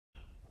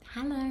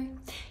Hello,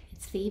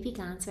 it's Phoebe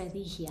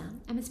Garnsworthy here.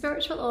 I'm a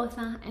spiritual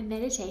author and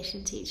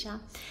meditation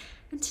teacher.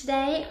 And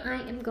today I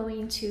am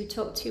going to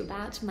talk to you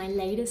about my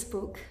latest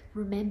book,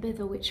 Remember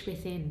the Witch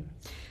Within.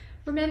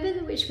 Remember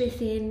the Witch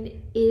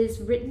Within is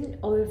written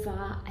over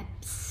a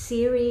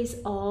series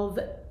of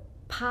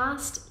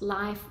past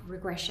life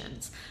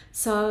regressions.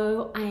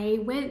 So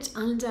I went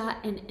under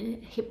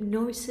an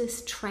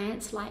hypnosis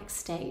trance-like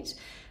state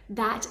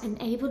that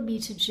enabled me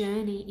to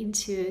journey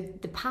into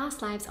the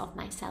past lives of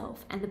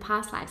myself and the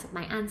past lives of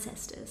my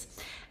ancestors.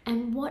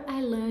 And what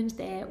I learned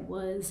there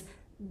was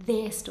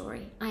their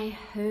story. I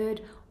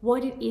heard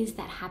what it is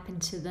that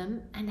happened to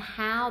them and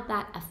how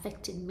that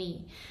affected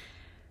me.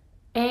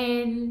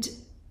 And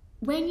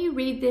when you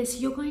read this,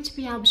 you're going to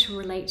be able to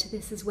relate to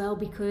this as well,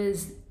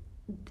 because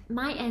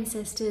my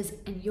ancestors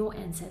and your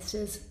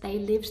ancestors, they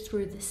lived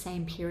through the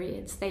same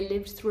periods. They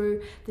lived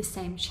through the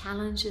same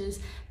challenges.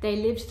 They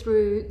lived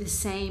through the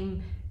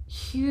same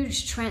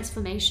huge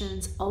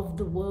transformations of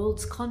the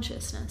world's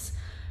consciousness.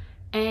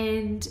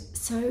 And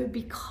so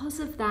because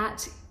of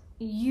that,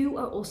 you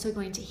are also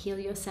going to heal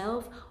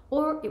yourself,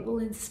 or it will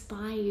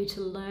inspire you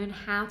to learn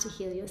how to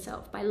heal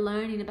yourself by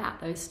learning about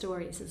those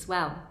stories as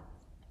well.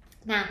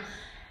 Now,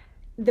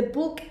 the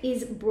book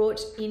is brought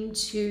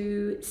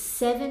into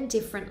 7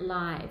 different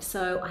lives.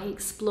 So I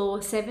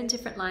explore 7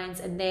 different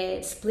lines and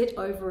they're split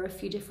over a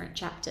few different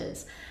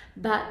chapters.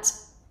 But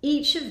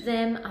each of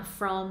them are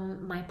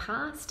from my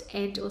past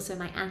and also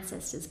my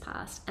ancestors'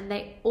 past. And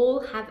they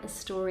all have a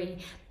story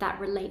that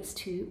relates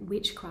to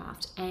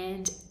witchcraft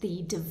and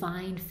the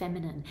divine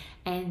feminine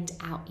and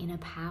our inner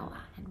power,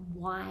 and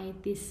why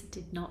this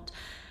did not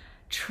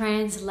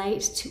translate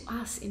to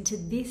us into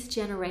this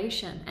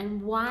generation,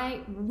 and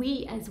why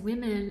we as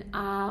women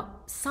are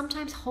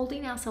sometimes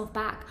holding ourselves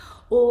back,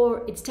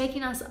 or it's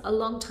taking us a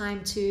long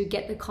time to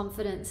get the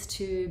confidence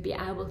to be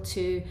able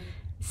to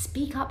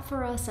speak up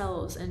for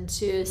ourselves and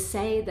to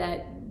say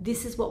that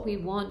this is what we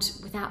want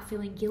without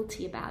feeling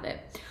guilty about it.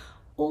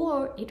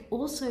 Or it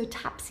also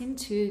taps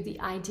into the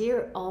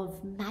idea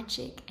of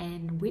magic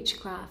and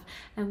witchcraft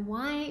and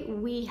why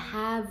we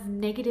have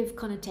negative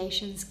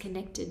connotations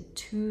connected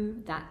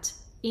to that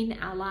in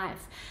our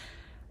life.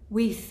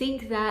 We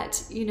think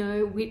that,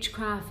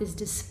 witchcraft is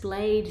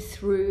displayed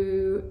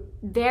through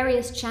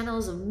various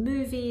channels of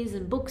movies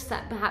and books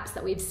that perhaps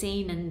that we've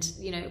seen, and,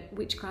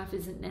 witchcraft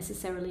isn't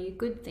necessarily a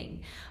good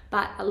thing.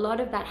 But a lot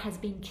of that has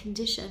been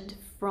conditioned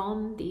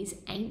from these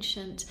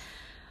ancient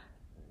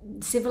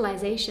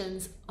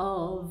civilizations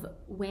of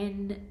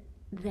when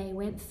they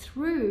went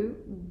through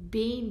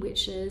being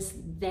witches,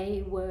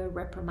 they were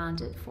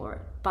reprimanded for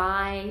it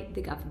by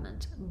the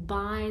government,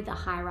 by the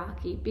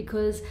hierarchy,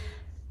 because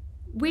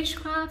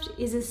witchcraft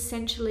is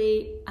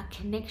essentially a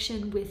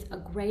connection with a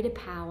greater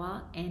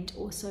power and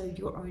also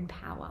your own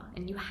power.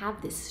 And you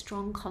have this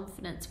strong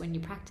confidence when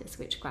you practice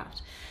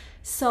witchcraft.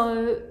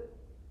 So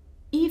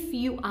if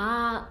you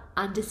are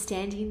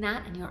understanding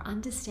that and you're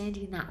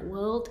understanding that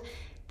world,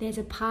 there's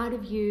a part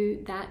of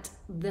you that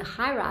the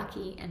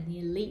hierarchy and the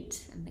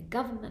elite and the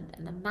government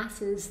and the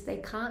masses, they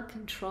can't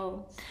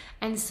control.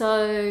 And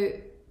so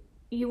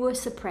you were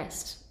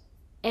suppressed.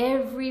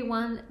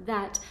 Everyone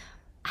that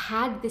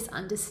had this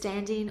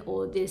understanding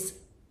or this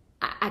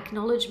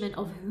acknowledgement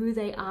of who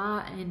they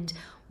are and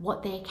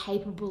what they're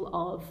capable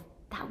of,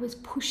 that was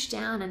pushed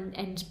down,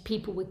 and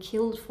people were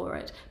killed for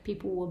it.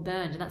 People were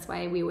burned. And that's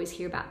why we always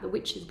hear about the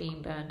witches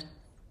being burned.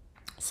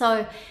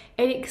 So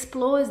it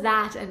explores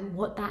that and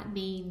what that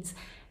means,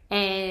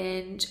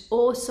 and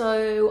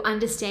also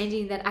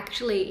understanding that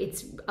actually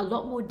it's a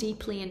lot more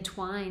deeply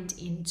entwined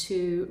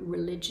into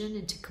religion,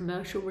 into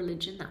commercial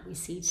religion that we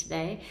see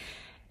today.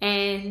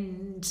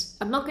 And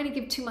I'm not going to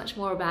give too much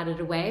more about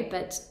it away,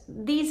 but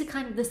these are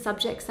kind of the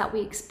subjects that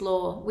we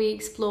explore. We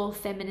explore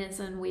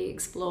feminism, we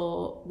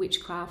explore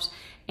witchcraft,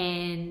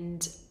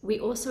 and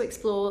we also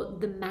explore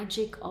the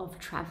magic of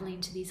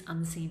traveling to these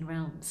unseen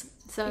realms.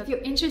 So if you're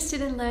interested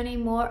in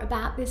learning more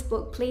about this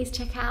book, please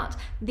check out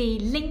the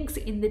links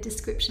in the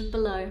description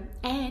below.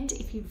 And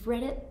if you've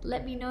read it,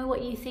 let me know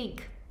what you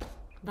think.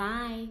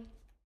 Bye.